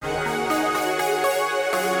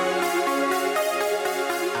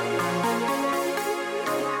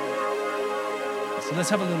let's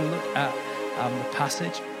have a little look at the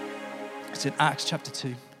passage. It's in Acts chapter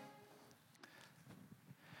 2.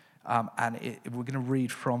 We're going to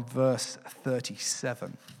read from verse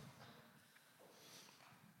 37.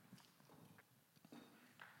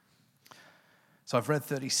 So I've read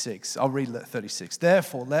 36. I'll read 36.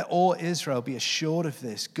 Therefore, let all Israel be assured of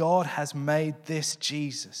this. God has made this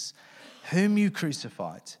Jesus, whom you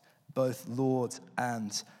crucified, both Lord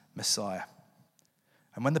and Messiah.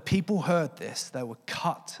 And when the people heard this, they were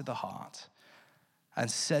cut to the heart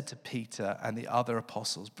and said to Peter and the other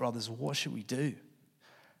apostles, brothers, what should we do?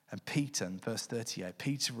 And Peter, in verse 38,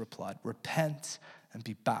 Peter replied, repent and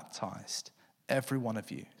be baptized, every one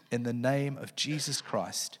of you, in the name of Jesus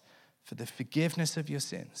Christ, for the forgiveness of your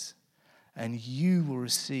sins, and you will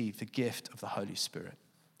receive the gift of the Holy Spirit.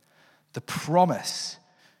 The promise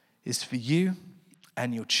is for you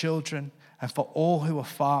and your children, and for all who are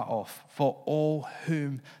far off, for all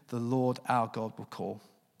whom the Lord our God will call.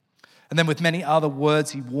 And then with many other words,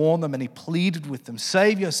 he warned them and he pleaded with them,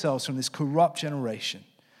 save yourselves from this corrupt generation.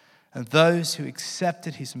 And those who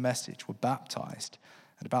accepted his message were baptized,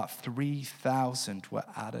 and about 3,000 were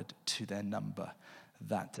added to their number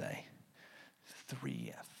that day.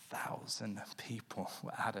 3,000 people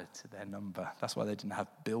were added to their number. That's why they didn't have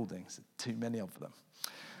buildings, too many of them.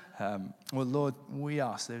 Well, Lord, we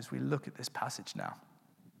ask that as we look at this passage now,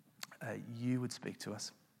 you would speak to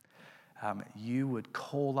us. You would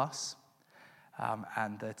call us,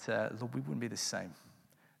 and that, Lord, we wouldn't be the same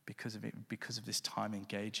because of this time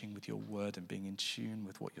engaging with your word and being in tune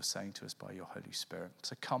with what you're saying to us by your Holy Spirit.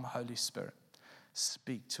 So come, Holy Spirit,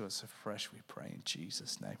 speak to us afresh, we pray in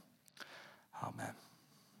Jesus' name. Amen.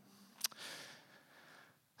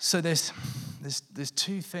 So there's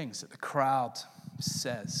two things that the crowd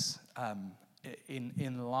says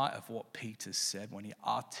in light of what Peter said when he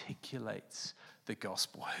articulates the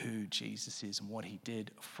gospel, who Jesus is and what he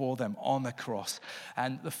did for them on the cross.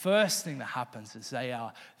 And the first thing that happens is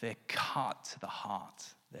they're cut to the heart.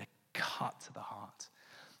 They're cut to the heart.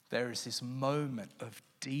 There is this moment of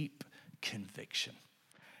deep conviction.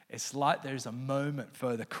 It's like there's a moment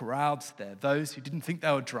for the crowds there, those who didn't think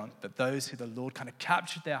they were drunk, but those who the Lord kind of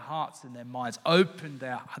captured their hearts and their minds, opened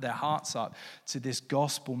their hearts up to this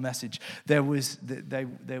gospel message. There was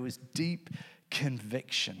deep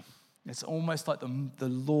conviction. It's almost like the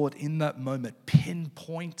Lord in that moment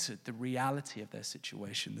pinpointed the reality of their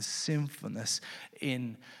situation, the sinfulness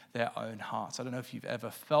in their own hearts. I don't know if you've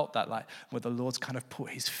ever felt that, like where the Lord's kind of put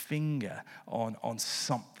his finger on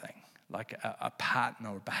something, like a pattern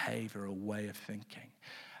or a behavior or a way of thinking.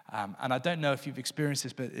 And I don't know if you've experienced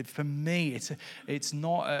this, but for me, it's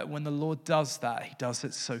not, when the Lord does that, he does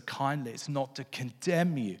it so kindly. It's not to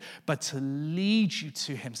condemn you, but to lead you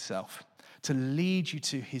to himself, to lead you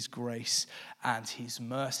to his grace and his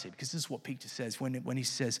mercy. Because this is what Peter says when he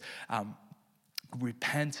says,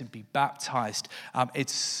 repent and be baptized.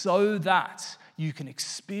 It's so that you can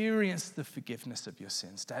experience the forgiveness of your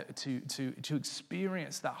sins, to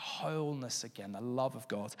experience that wholeness again, the love of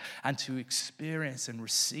God, and to experience and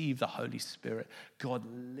receive the Holy Spirit, God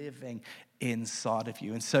living inside of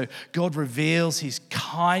you. And so God reveals his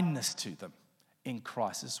kindness to them in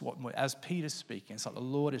Christ. This is what, as Peter's speaking, it's like the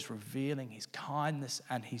Lord is revealing his kindness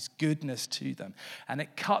and his goodness to them. And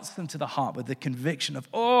it cuts them to the heart with the conviction of,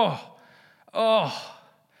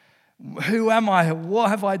 who am I? What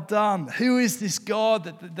have I done? Who is this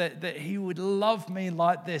God that he would love me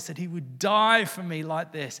like this, that he would die for me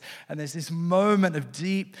like this? And there's this moment of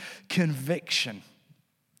deep conviction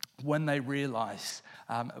when they realize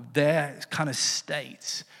their kind of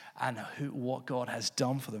state and what God has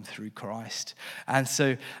done for them through Christ. And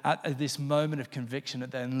so at this moment of conviction,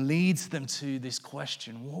 it then leads them to this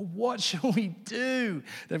question, well, what shall we do?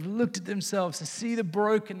 They've looked at themselves to see the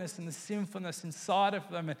brokenness and the sinfulness inside of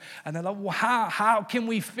them, and they're like, well, how can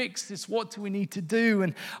we fix this? What do we need to do?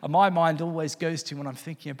 And my mind always goes to, when I'm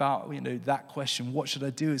thinking about that question, what should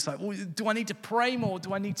I do? It's like, well, do I need to pray more?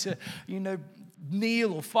 Do I need to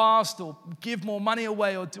kneel or fast or give more money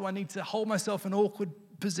away? Or do I need to hold myself in awkward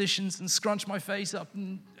positions and scrunch my face up?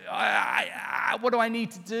 And what do I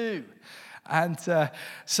need to do? And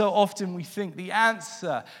so often we think the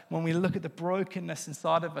answer, when we look at the brokenness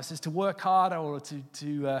inside of us, is to work harder or to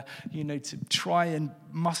try and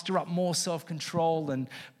muster up more self-control and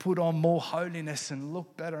put on more holiness and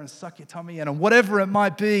look better and suck your tummy in, or whatever it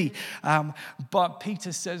might be. But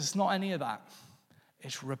Peter says it's not any of that.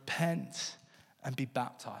 It's repent and be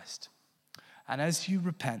baptized. And as you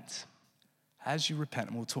repent,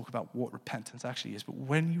 and we'll talk about what repentance actually is, but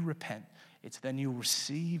when you repent, it's then you'll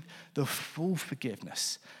receive the full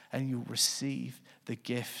forgiveness and you'll receive the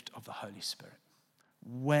gift of the Holy Spirit.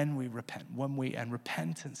 when we repent, and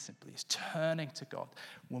repentance simply is turning to God,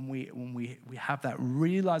 when we have that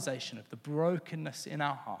realization of the brokenness in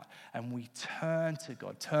our heart, and we turn to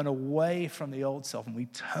God, turn away from the old self, and we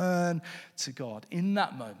turn to God. In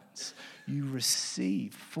that moment, you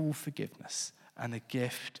receive full forgiveness and the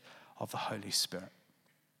gift of the Holy Spirit.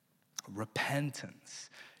 Repentance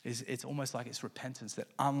it's almost like it's repentance that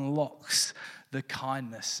unlocks the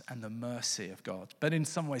kindness and the mercy of God. But in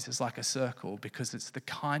some ways, it's like a circle, because it's the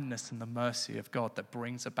kindness and the mercy of God that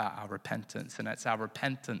brings about our repentance. And it's our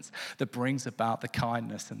repentance that brings about the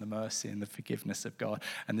kindness and the mercy and the forgiveness of God.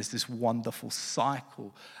 And there's this wonderful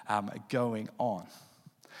cycle going on.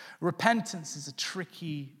 Repentance is a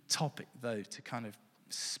tricky topic, though, to kind of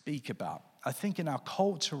speak about. I think in our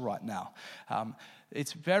culture right now,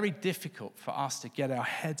 it's very difficult for us to get our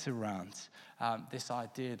heads around this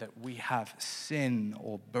idea that we have sin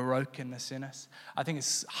or brokenness in us. I think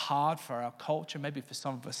it's hard for our culture, maybe for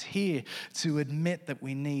some of us here, to admit that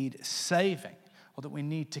we need saving, or that we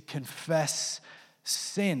need to confess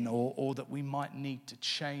sin, or that we might need to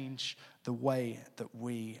change the way that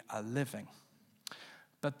we are living.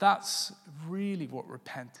 But that's really what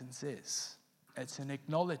repentance is. It's an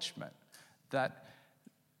acknowledgement that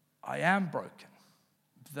I am broken,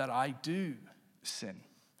 that I do sin,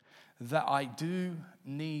 that I do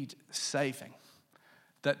need saving,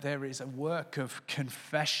 that there is a work of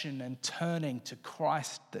confession and turning to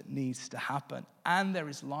Christ that needs to happen, and there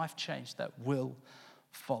is life change that will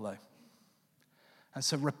follow. And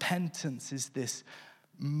so repentance is this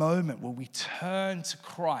moment where we turn to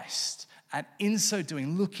Christ, and in so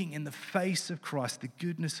doing, looking in the face of Christ, the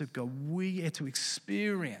goodness of God, we are to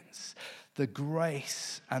experience the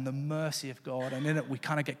grace and the mercy of God. And in it, we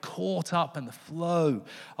kind of get caught up in the flow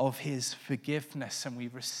of his forgiveness, and we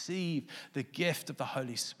receive the gift of the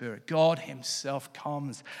Holy Spirit. God himself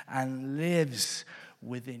comes and lives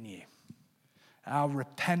within you. Our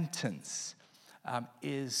repentance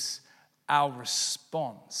is our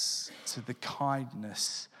response to the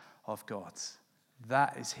kindness of God.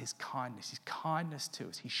 That is his kindness to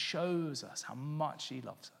us. He shows us how much he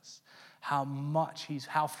loves us,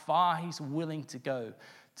 how far he's willing to go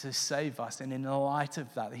to save us. And in the light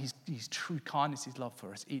of that, his true kindness, his love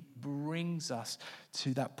for us, it brings us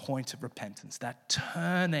to that point of repentance, that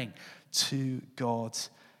turning to God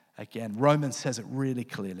again. Romans says it really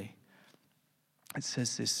clearly. It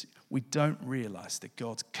says this: we don't realize that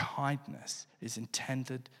God's kindness is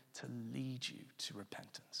intended to lead you to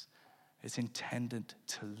repentance. It's intended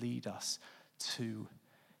to lead us to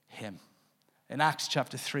him. In Acts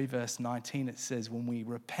chapter 3, verse 19, it says, when we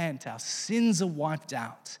repent, our sins are wiped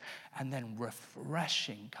out, and then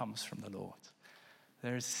refreshing comes from the Lord.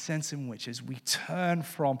 There is a sense in which, as we turn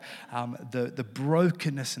from the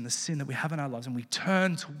brokenness and the sin that we have in our lives, and we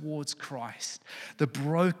turn towards Christ, the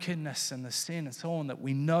brokenness and the sin and so on that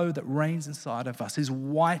we know that reigns inside of us is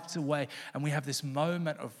wiped away, and we have this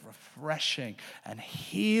moment of refreshing and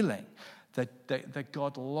healing that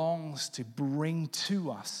God longs to bring to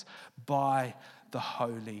us by the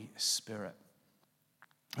Holy Spirit.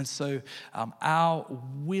 And so our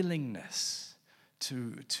willingness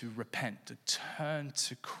to repent, to turn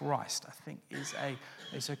to Christ, I think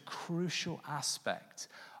is a crucial aspect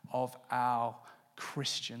of our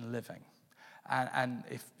Christian living. And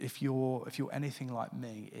if you're anything like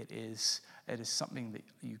me, it is something that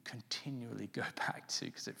you continually go back to,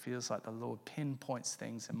 because it feels like the Lord pinpoints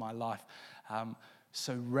things in my life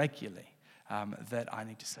so regularly that I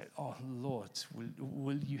need to say, oh Lord,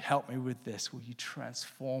 will you help me with this? Will you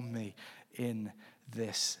transform me in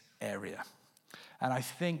this area? And I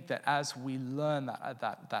think that as we learn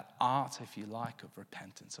that art, if you like, of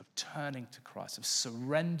repentance, of turning to Christ, of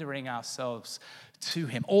surrendering ourselves to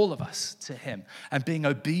him, all of us to him, and being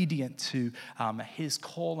obedient to his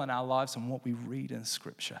call in our lives and what we read in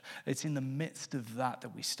Scripture, it's in the midst of that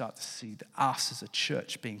we start to see us as a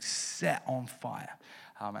church being set on fire,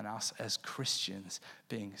 and us as Christians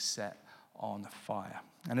being set on fire.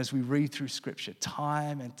 And as we read through Scripture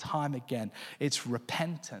time and time again, it's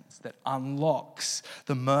repentance that unlocks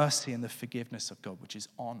the mercy and the forgiveness of God, which is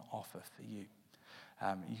on offer for you.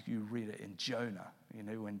 You read it in Jonah,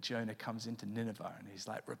 when Jonah comes into Nineveh and he's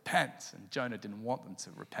like, repent. And Jonah didn't want them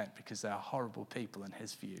to repent because they are horrible people in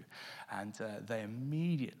his view. And they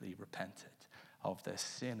immediately repented of their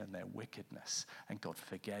sin and their wickedness, and God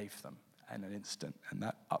forgave them in an instant, and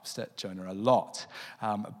that upset Jonah a lot.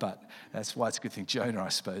 But that's why it's a good thing Jonah, I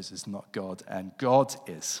suppose, is not God, and God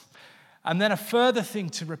is. And then a further thing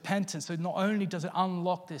to repentance, so not only does it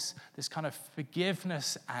unlock this kind of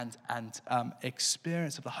forgiveness and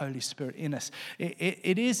experience of the Holy Spirit in us,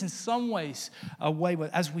 it is in some ways a way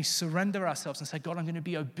where as we surrender ourselves and say, God, I'm going to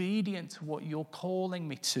be obedient to what you're calling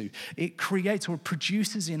me to, it creates or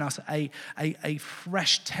produces in us a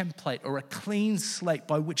fresh template or a clean slate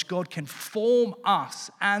by which God can form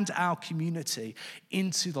us and our community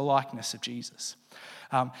into the likeness of Jesus.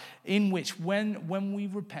 In which when we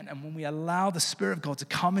repent and when we allow the Spirit of God to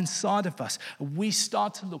come inside of us, we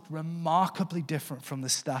start to look remarkably different from the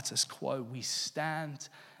status quo. We stand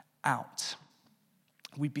out.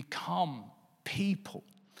 We become people.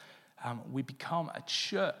 We become a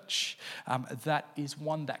church that is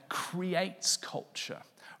one that creates culture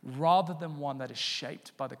rather than one that is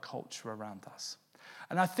shaped by the culture around us.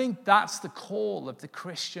 And I think that's the call of the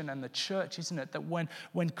Christian and the church, isn't it? That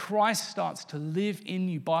when Christ starts to live in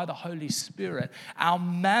you by the Holy Spirit, our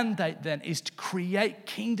mandate then is to create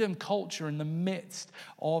kingdom culture in the midst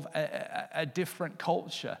of a different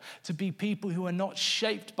culture. To be people who are not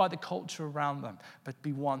shaped by the culture around them, but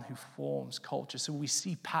be one who forms culture. So we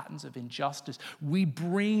see patterns of injustice. We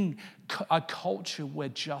bring a culture where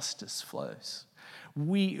justice flows.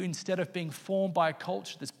 We, instead of being formed by a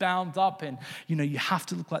culture that's bound up in, you have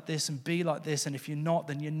to look like this and be like this, and if you're not,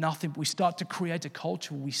 then you're nothing. We start to create a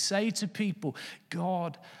culture where we say to people,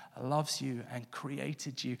 God loves you and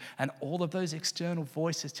created you, and all of those external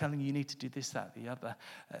voices telling you need to do this, that, the other,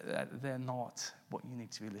 they're not what you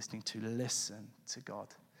need to be listening to. Listen to God.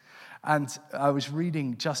 And I was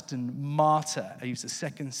reading Justin Martyr. He was a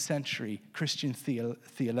 2nd century Christian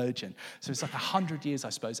theologian. So it's like 100 years, I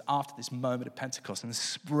suppose, after this moment of Pentecost and the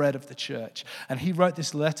spread of the church. And he wrote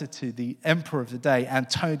this letter to the emperor of the day,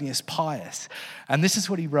 Antonius Pius. And this is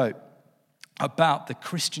what he wrote about the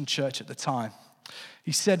Christian church at the time.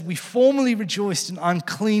 He said, "We formerly rejoiced in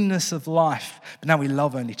uncleanness of life, but now we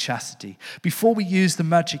love only chastity. Before we used the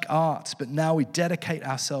magic arts, but now we dedicate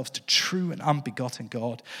ourselves to true and unbegotten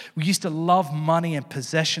God. We used to love money and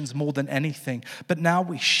possessions more than anything, but now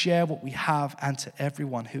we share what we have and to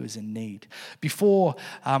everyone who is in need. Before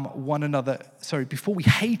we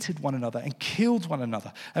hated one another and killed one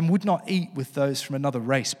another and would not eat with those from another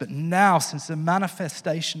race, but now, since the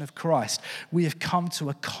manifestation of Christ, we have come to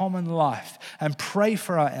a common life and pray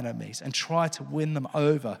for our enemies and try to win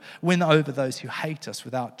over those who hate us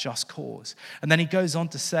without just cause." And then he goes on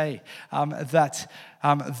to say that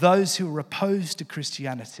those who were opposed to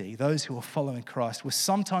Christianity, those who were following Christ, were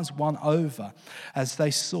sometimes won over as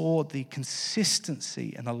they saw the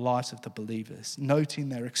consistency in the lives of the believers, noting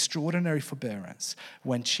their extraordinary forbearance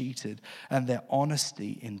when cheated and their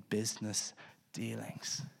honesty in business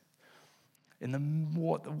dealings.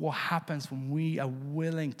 What happens when we are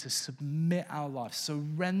willing to submit our lives,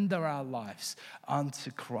 surrender our lives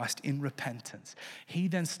unto Christ in repentance. He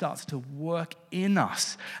then starts to work in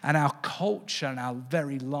us, and our culture and our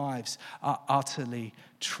very lives are utterly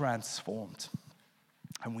transformed.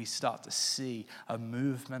 And we start to see a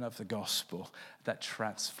movement of the gospel that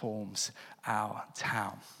transforms our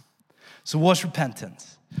town. So what's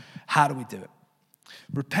repentance? How do we do it?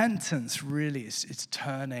 Repentance really is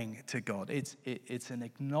turning to God. It's an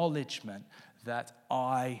acknowledgement that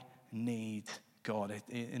I need God.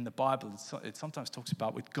 In the Bible, it sometimes talks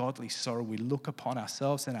about with godly sorrow, we look upon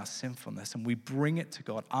ourselves and our sinfulness and we bring it to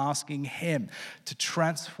God, asking Him to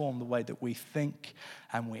transform the way that we think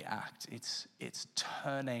and we act. It's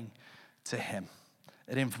turning to Him.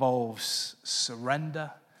 It involves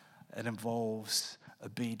surrender. It involves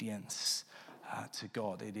obedience to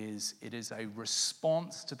God. It is a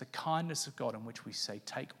response to the kindness of God in which we say,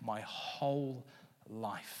 take my whole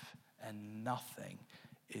life and nothing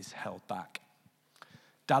is held back.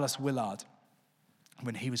 Dallas Willard,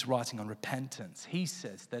 when he was writing on repentance, he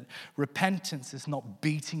says that repentance is not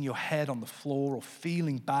beating your head on the floor or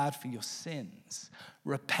feeling bad for your sins.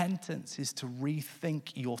 Repentance is to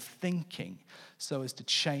rethink your thinking so as to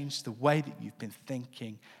change the way that you've been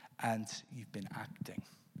thinking and you've been acting.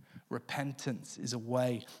 Repentance is a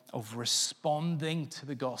way of responding to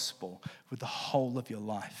the gospel with the whole of your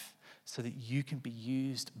life so that you can be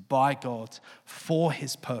used by God for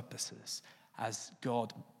His purposes as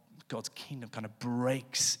God's kingdom kind of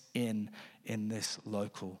breaks in this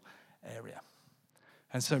local area.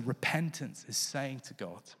 And so repentance is saying to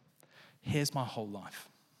God, here's my whole life.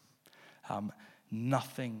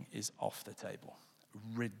 Nothing is off the table.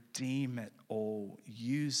 Redeem it all,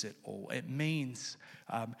 use it all. It means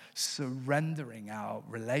surrendering our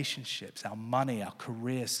relationships, our money, our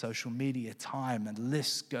career, social media, time, and the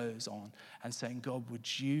list goes on, and saying, God,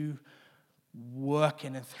 would you work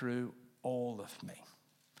in and through all of me?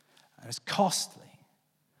 And it's costly,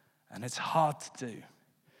 And it's hard to do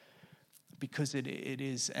because it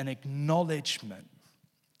is an acknowledgement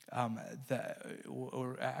that,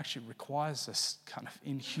 or actually requires us kind of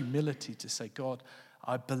in humility to say, God,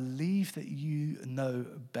 I believe that you know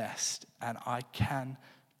best, and I can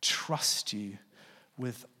trust you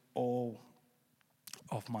with all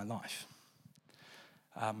of my life.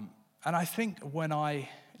 And I think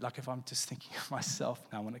if I'm just thinking of myself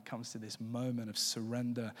now when it comes to this moment of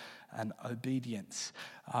surrender and obedience,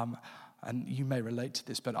 and you may relate to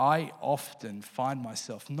this, but I often find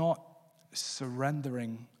myself not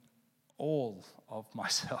surrendering all of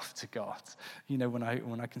myself to God. When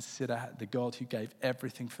I consider the God who gave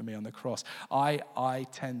everything for me on the cross, I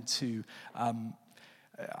tend to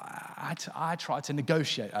I try to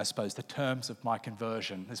negotiate, I suppose, the terms of my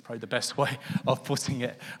conversion. Is probably the best way of putting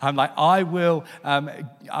it. I'm like, I'm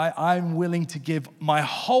willing to give my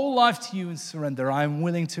whole life to you in surrender. I'm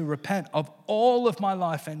willing to repent of all of my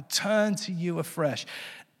life and turn to you afresh,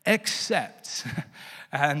 except,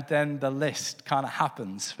 and then the list kind of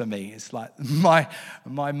happens for me. It's like my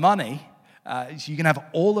money. You can have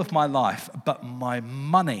all of my life, but my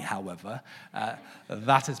money, however,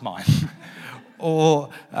 that is mine. Or,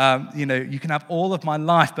 you can have all of my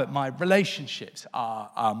life, but my relationships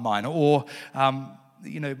are mine. Or,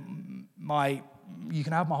 you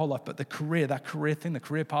can have my whole life, but that career thing, the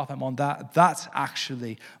career path I'm on, that's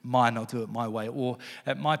actually mine. I'll do it my way. Or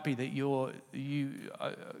it might be that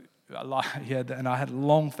and I had a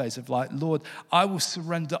long phase of like, Lord, I will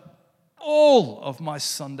surrender all of my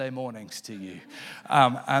Sunday mornings to you,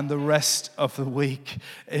 and the rest of the week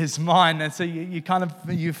is mine. And so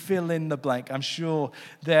you fill in the blank. I'm sure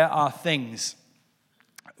there are things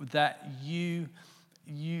that you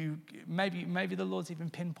maybe the Lord's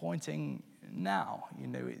even pinpointing now.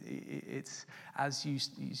 It's as you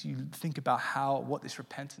think about what this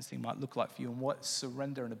repentance thing might look like for you, and what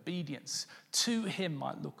surrender and obedience to Him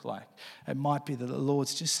might look like. It might be that the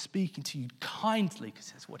Lord's just speaking to you kindly,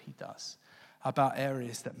 because that's what He does, about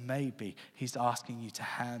areas that maybe He's asking you to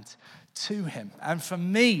hand to Him. And for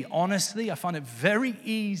me, honestly, I find it very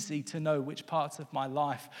easy to know which parts of my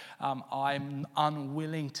life I'm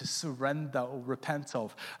unwilling to surrender or repent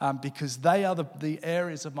of, because they are the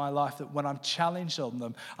areas of my life that when I'm challenged on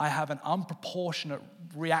them, I have an unproportionate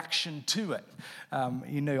reaction to it.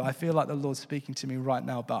 I feel like the Lord's speaking to me right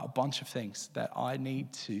now about a bunch of things that I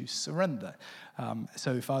need to surrender.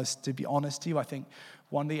 So if I was to be honest to you, I think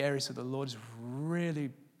one of the areas that the Lord is really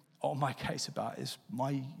on my case about is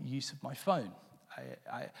my use of my phone.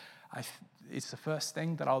 It's the first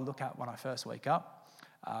thing that I'll look at when I first wake up.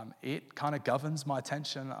 It kind of governs my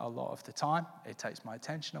attention a lot of the time. It takes my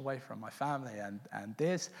attention away from my family and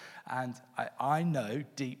this. And I know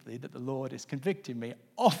deeply that the Lord is convicting me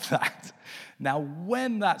of that. Now,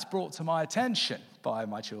 when that's brought to my attention by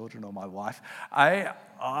my children or my wife, I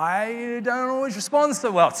don't always respond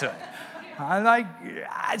so well to it. I'm like,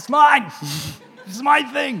 it's mine. It's my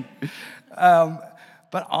thing.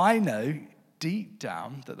 But I know deep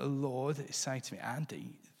down that the Lord is saying to me,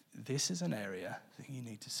 Andy, this is an area that you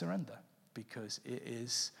need to surrender, because it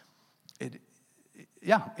is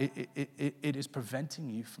preventing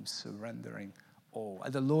you from surrendering all.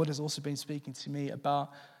 And the Lord has also been speaking to me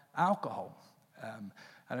about alcohol.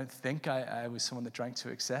 I don't think I was someone that drank to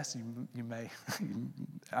excess. You may,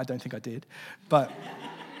 I don't think I did, but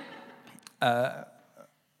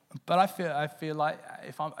I feel like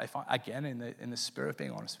if I'm again in the spirit of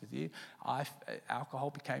being honest with you, alcohol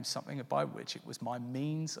became something by which it was my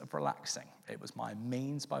means of relaxing. It was my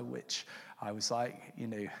means by which I was like,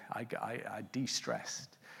 I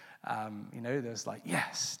de-stressed. There's like,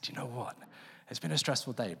 yes, do you know what? It's been a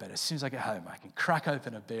stressful day, but as soon as I get home, I can crack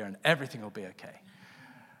open a beer and everything will be okay.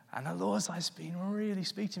 And the Lord's been really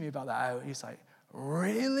speaking to me about that. He's like,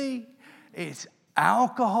 really? It's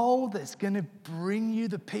alcohol that's going to bring you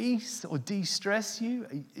the peace or de-stress you?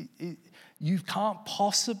 You can't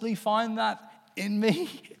possibly find that in me.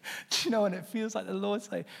 Do you know? And it feels like the Lord's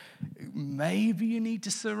saying, maybe you need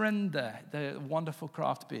to surrender the wonderful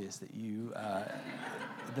craft beers that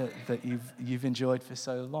you've enjoyed for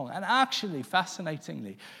so long. And actually,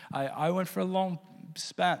 fascinatingly, I went for a long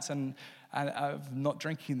spat and of not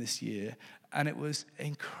drinking this year, and it was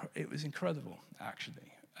incredible, actually.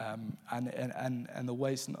 And the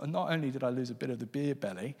ways, not only did I lose a bit of the beer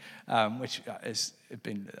belly, which that's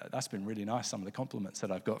been really nice, some of the compliments that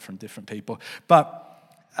I've got from different people, but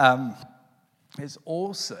it's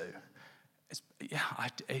also,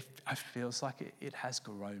 it feels like it has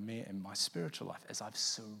grown me in my spiritual life as I've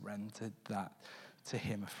surrendered that to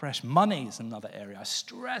him afresh. Money is another area. I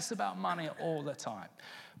stress about money all the time.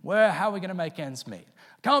 How are we going to make ends meet?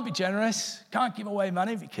 Can't be generous, can't give away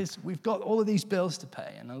money because we've got all of these bills to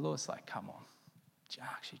pay. And the Lord's like, come on, do you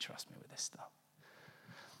actually trust me with this stuff?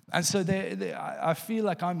 And so I feel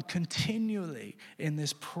like I'm continually in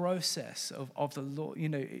this process of the Lord,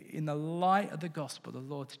 in the light of the gospel, the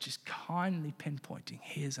Lord just kindly pinpointing,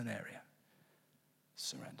 here's an area,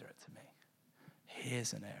 surrender it to me.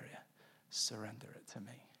 Here's an area, surrender it to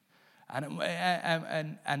me.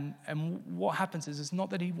 And what happens is it's not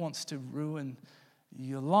that he wants to ruin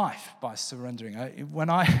your life by surrendering. When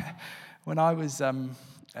I was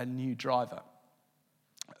a new driver,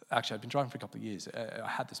 actually, I've been driving for a couple of years. I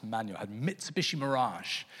had this manual. I had Mitsubishi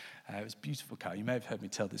Mirage. It was a beautiful car. You may have heard me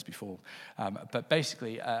tell this before. But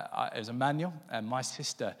basically, it was a manual, and my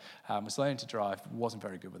sister was learning to drive, wasn't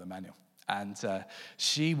very good with a manual. And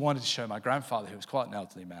she wanted to show my grandfather, who was quite an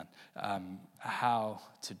elderly man, how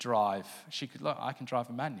to drive. She could, look, I can drive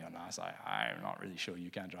a manual. And I was like, I'm not really sure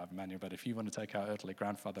you can drive a manual, but if you want to take our elderly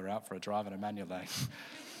grandfather out for a drive in a manual, then,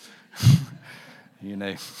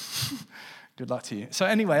 good luck to you. So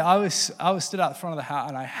anyway, I was stood out the front of the house,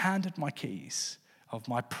 and I handed my keys of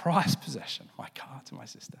my prized possession, my car, to my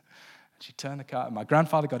sister. And she turned the car, and my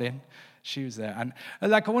grandfather got in. She was there. And I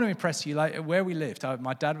want to impress you, where we lived,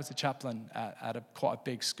 my dad was a chaplain at quite a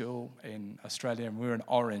big school in Australia, and we were in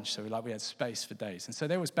Orange, so we had space for days. And so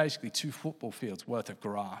there was basically 2 football fields worth of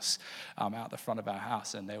grass out the front of our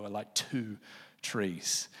house, and there were 2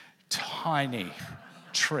 trees, tiny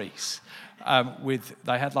trees.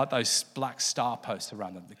 They had those black star posts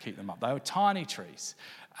around them to keep them up. They were tiny trees.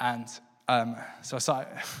 And so I said,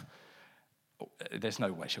 there's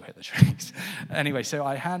no way she'll hit the trees. Anyway, so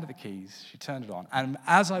I handed the keys. She turned it on. And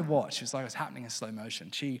as I watched, it was like it was happening in slow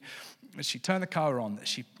motion. She turned the car on.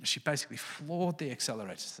 She basically floored the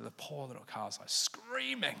accelerator. So the poor little car was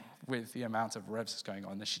screaming with the amount of revs that's going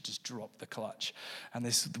on. Then she just dropped the clutch. And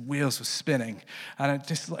the wheels were spinning. And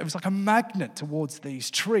it was like a magnet towards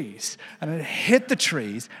these trees. And it hit the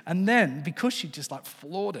trees. And then, because she just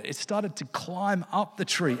floored it, it started to climb up the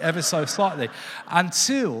tree ever so slightly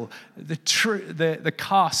until the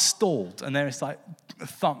car stalled. And there it's a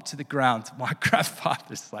thump to the ground. My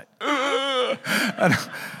grandfather's and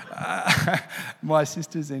my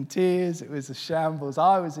sister's in tears. It was a shambles.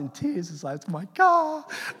 I was in tears. It was it's my car.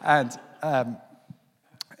 And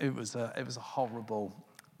it was a horrible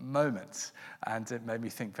moment. And it made me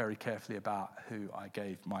think very carefully about who I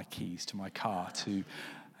gave my keys to my car to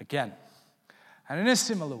again. And in a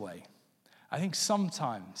similar way, I think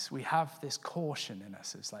sometimes we have this caution in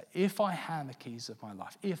us. It's if I hand the keys of my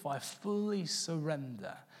life, if I fully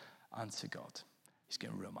surrender unto God, he's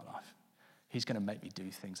going to ruin my life. He's going to make me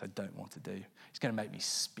do things I don't want to do. He's going to make me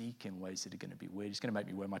speak in ways that are going to be weird. He's going to make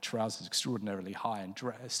me wear my trousers extraordinarily high and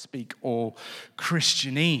speak all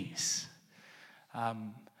Christianese.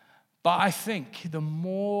 But I think the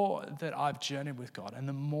more that I've journeyed with God and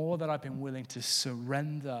the more that I've been willing to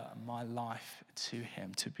surrender my life to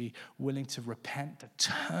him, to be willing to repent, to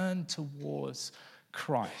turn towards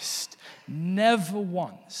Christ, never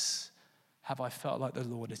once have I felt like the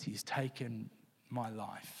Lord, as he's taken my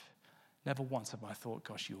life, never once have I thought,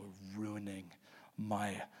 gosh, you are ruining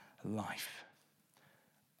my life.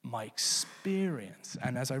 My experience,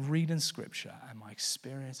 and as I read in Scripture, and my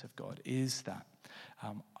experience of God is that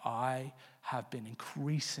I have been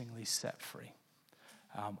increasingly set free.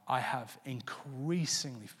 I have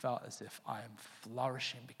increasingly felt as if I am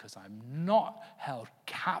flourishing because I'm not held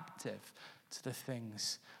captive to the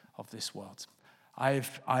things of this world. I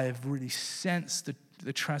have really sensed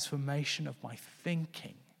the transformation of my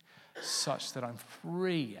thinking such that I'm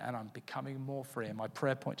free and I'm becoming more free. And my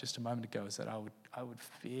prayer point just a moment ago is that I would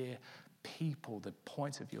fear people, the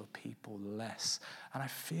point of view of people, less. And I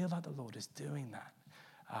feel like the Lord is doing that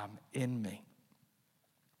in me.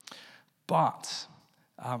 But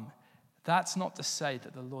that's not to say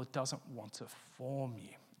that the Lord doesn't want to form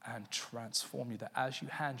you and transform you, that as you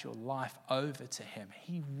hand your life over to him,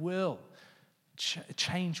 he will,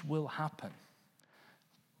 change will happen.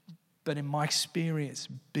 But in my experience,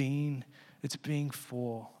 it's being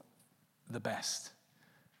for the best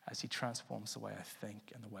as he transforms the way I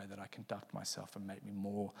think and the way that I conduct myself and make me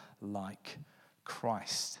more like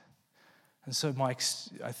Christ. And so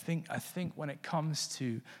I think when it comes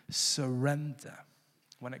to surrender,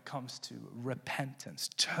 when it comes to repentance,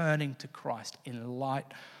 turning to Christ in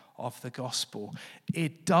light of the gospel,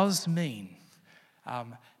 it does mean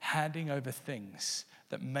handing over things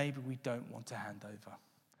that maybe we don't want to hand over.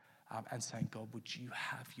 And saying, God, would you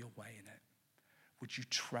have your way in it? Would you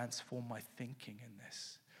transform my thinking in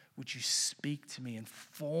this? Would you speak to me and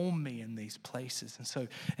form me in these places? And so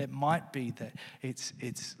it might be that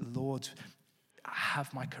it's Lord,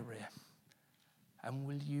 have my career. And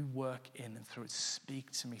will you work in and through it,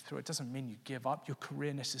 speak to me through it? It doesn't mean you give up your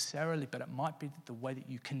career necessarily, but it might be that the way that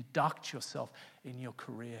you conduct yourself in your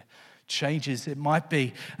career changes. It might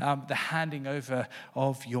be the handing over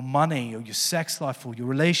of your money or your sex life or your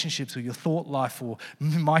relationships or your thought life, or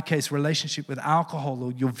in my case, relationship with alcohol,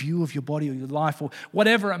 or your view of your body or your life, or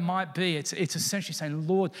whatever it might be. It's essentially saying,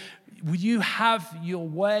 Lord, will you have your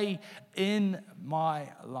way in my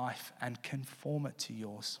life and conform it to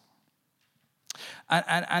yours?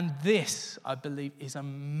 And this, I believe, is a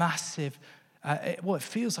massive, it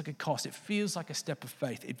feels like a cost. It feels like a step of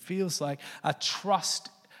faith. It feels like a trust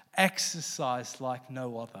exercise like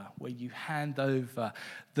no other, where you hand over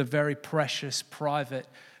the very precious, private,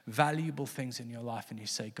 valuable things in your life and you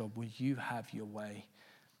say, God, will you have your way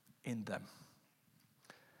in them?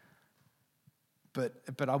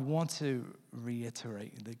 But I want to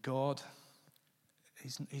reiterate that God,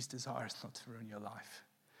 his desire is not to ruin your life.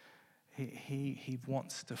 He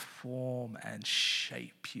wants to form and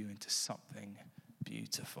shape you into something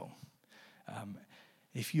beautiful.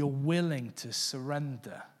 If you're willing to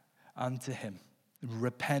surrender unto him,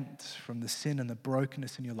 repent from the sin and the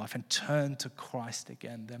brokenness in your life and turn to Christ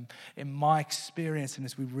again, then in my experience and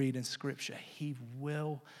as we read in Scripture, he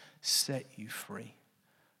will set you free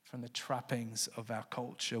from the trappings of our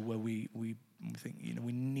culture where we think,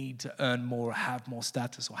 we need to earn more or have more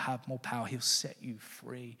status or have more power. He'll set you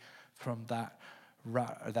free from that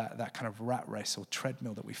kind of rat race or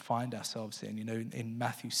treadmill that we find ourselves in. In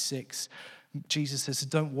Matthew 6, Jesus says,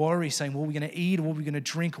 don't worry, saying, what are we going to eat, or what are we going to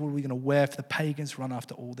drink, or what are we going to wear? For the pagans run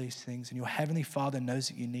after all these things, and your heavenly Father knows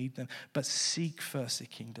that you need them. But seek first the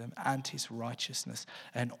kingdom and his righteousness,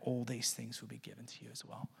 and all these things will be given to you as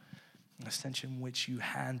well. A sense in which you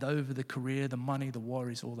hand over the career, the money, the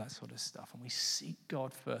worries, all that sort of stuff. And we seek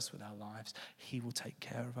God first with our lives. He will take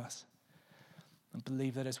care of us. And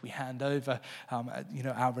believe that as we hand over,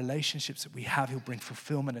 our relationships that we have, he'll bring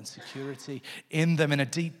fulfillment and security in them in a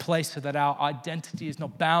deep place so that our identity is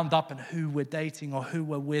not bound up in who we're dating or who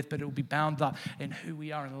we're with, but it will be bound up in who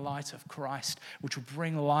we are in the light of Christ, which will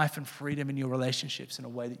bring life and freedom in your relationships in a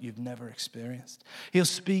way that you've never experienced. He'll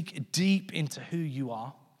speak deep into who you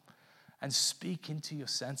are and speak into your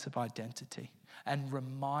sense of identity and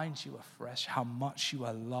remind you afresh how much you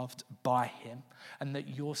are loved by him, and that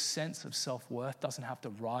your sense of self-worth doesn't have to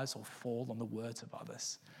rise or fall on the words of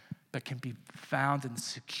others, but can be found in the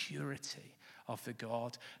security of the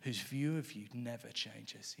God whose view of you never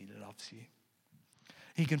changes. He loves you.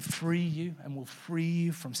 He can free you and will free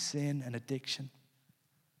you from sin and addiction.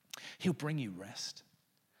 He'll bring you rest.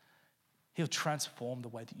 He'll transform the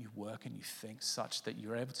way that you work and you think such that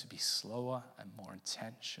you're able to be slower and more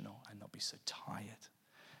intentional and not be so tired.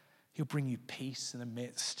 He'll bring you peace in the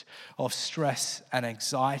midst of stress and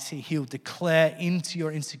anxiety. He'll declare into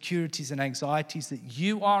your insecurities and anxieties that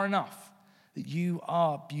you are enough, that you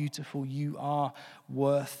are beautiful, you are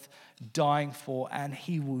worth dying for, and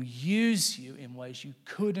he will use you in ways you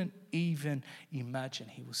couldn't even imagine.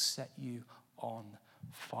 He will set you on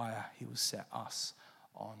fire. He will set us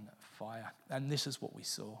on fire. And this is what we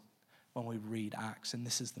saw when we read Acts, and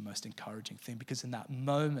this is the most encouraging thing, because in that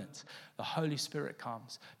moment the Holy Spirit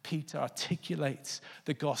comes, Peter articulates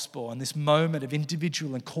the gospel, and this moment of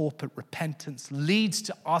individual and corporate repentance leads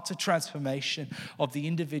to utter transformation of the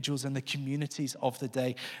individuals and the communities of the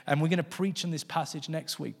day. And we're going to preach on this passage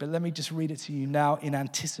next week, but let me just read it to you now in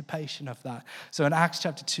anticipation of that. So in Acts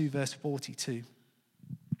chapter 2 verse 42,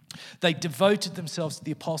 they devoted themselves to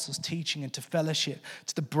the apostles' teaching and to fellowship,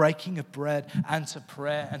 to the breaking of bread and to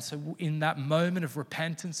prayer. And so in that moment of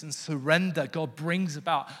repentance and surrender, God brings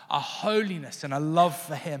about a holiness and a love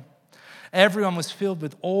for him. Everyone was filled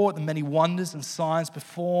with awe at the many wonders and signs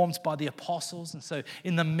performed by the apostles. And so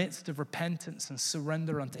in the midst of repentance and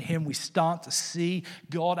surrender unto him, we start to see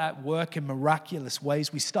God at work in miraculous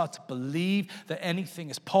ways. We start to believe that anything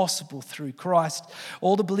is possible through Christ.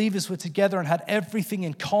 All the believers were together and had everything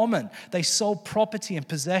in common. They sold property and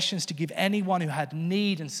possessions to give anyone who had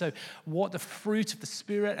need. And so what the fruit of the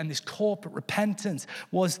Spirit and this corporate repentance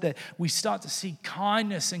was that we start to see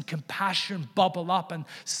kindness and compassion bubble up, and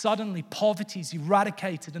suddenly poverty is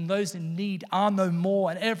eradicated and those in need are no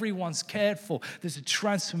more and everyone's cared for. There's a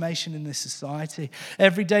transformation in this society.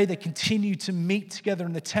 Every day they continue to meet together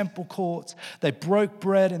in the temple courts. They broke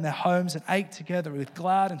bread in their homes and ate together with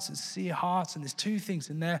glad and sincere hearts. And there's two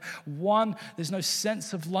things in there. One, there's no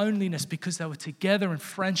sense of loneliness because they were together in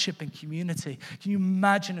friendship and community. Can you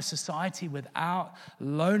imagine a society without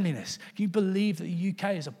loneliness? Can you believe that the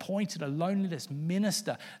UK has appointed a loneliness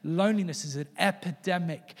minister? Loneliness is an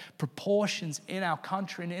epidemic proportions in our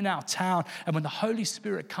country and in our town. And when the Holy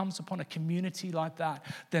Spirit comes upon a community like that,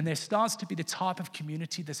 then there starts to be the type of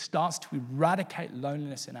community that starts to eradicate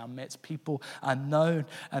loneliness in our midst. People are known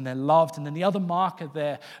and they're loved. And then the other marker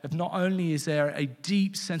there of not only is there a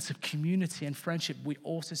deep sense of community and friendship, we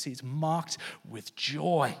also see it's marked with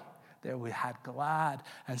joy. There we had glad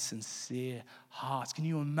and sincere hearts. Can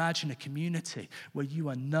you imagine a community where you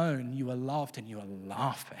are known, you are loved, and you are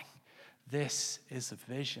laughing? This is a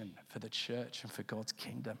vision for the church and for God's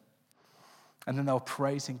kingdom. And then they were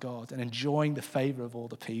praising God and enjoying the favor of all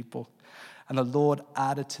the people. And the Lord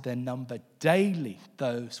added to their number daily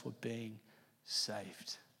those who were being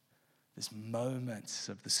saved. There's moments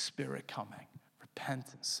of the Spirit coming.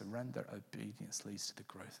 Repentance, surrender, obedience leads to the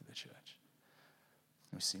growth of the church.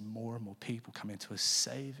 We see more and more people come into a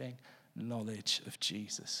saving knowledge of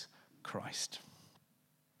Jesus Christ.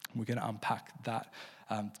 We're going to unpack that,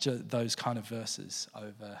 those kind of verses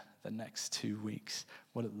over the next 2 weeks,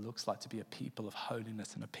 what it looks like to be a people of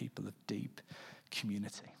holiness and a people of deep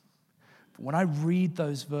community. But when I read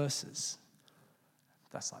those verses,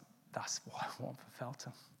 that's what I want for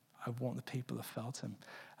Feltham. I want the people of Feltham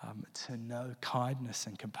to know kindness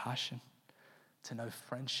and compassion, to know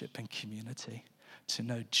friendship and community, to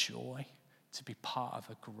know joy, to be part of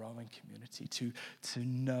a growing community, to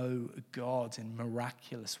know God in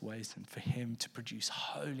miraculous ways and for him to produce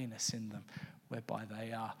holiness in them whereby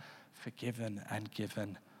they are forgiven and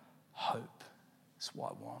given hope. That's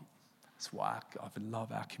what I want. That's what I would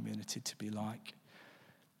love our community to be like.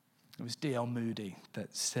 It was D.L. Moody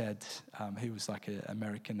that said, he was like an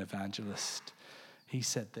American evangelist. He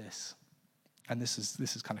said this, and this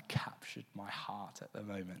has kind of captured my heart at the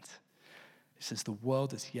moment. He says, the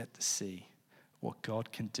world is yet to see what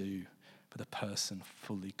God can do with a person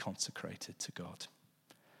fully consecrated to God.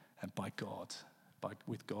 And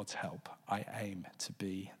with God's help, I aim to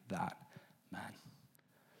be that man.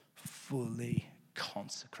 Fully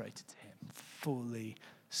consecrated to him, fully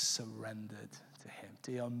surrendered to him.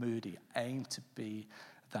 D.L. Moody aimed to be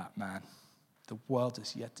that man. The world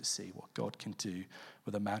is yet to see what God can do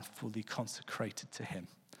with a man fully consecrated to him.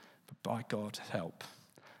 But by God's help,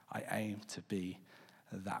 I aim to be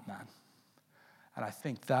that man. And I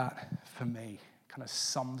think that, for me, kind of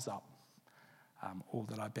sums up all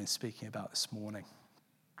that I've been speaking about this morning,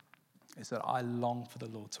 is that I long for the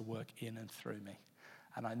Lord to work in and through me.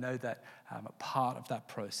 And I know that a part of that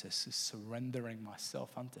process is surrendering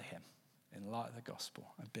myself unto him in light of the gospel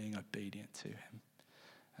and being obedient to him.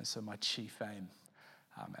 And so my chief aim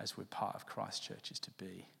as we're part of Christ Church is to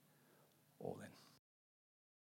be all in.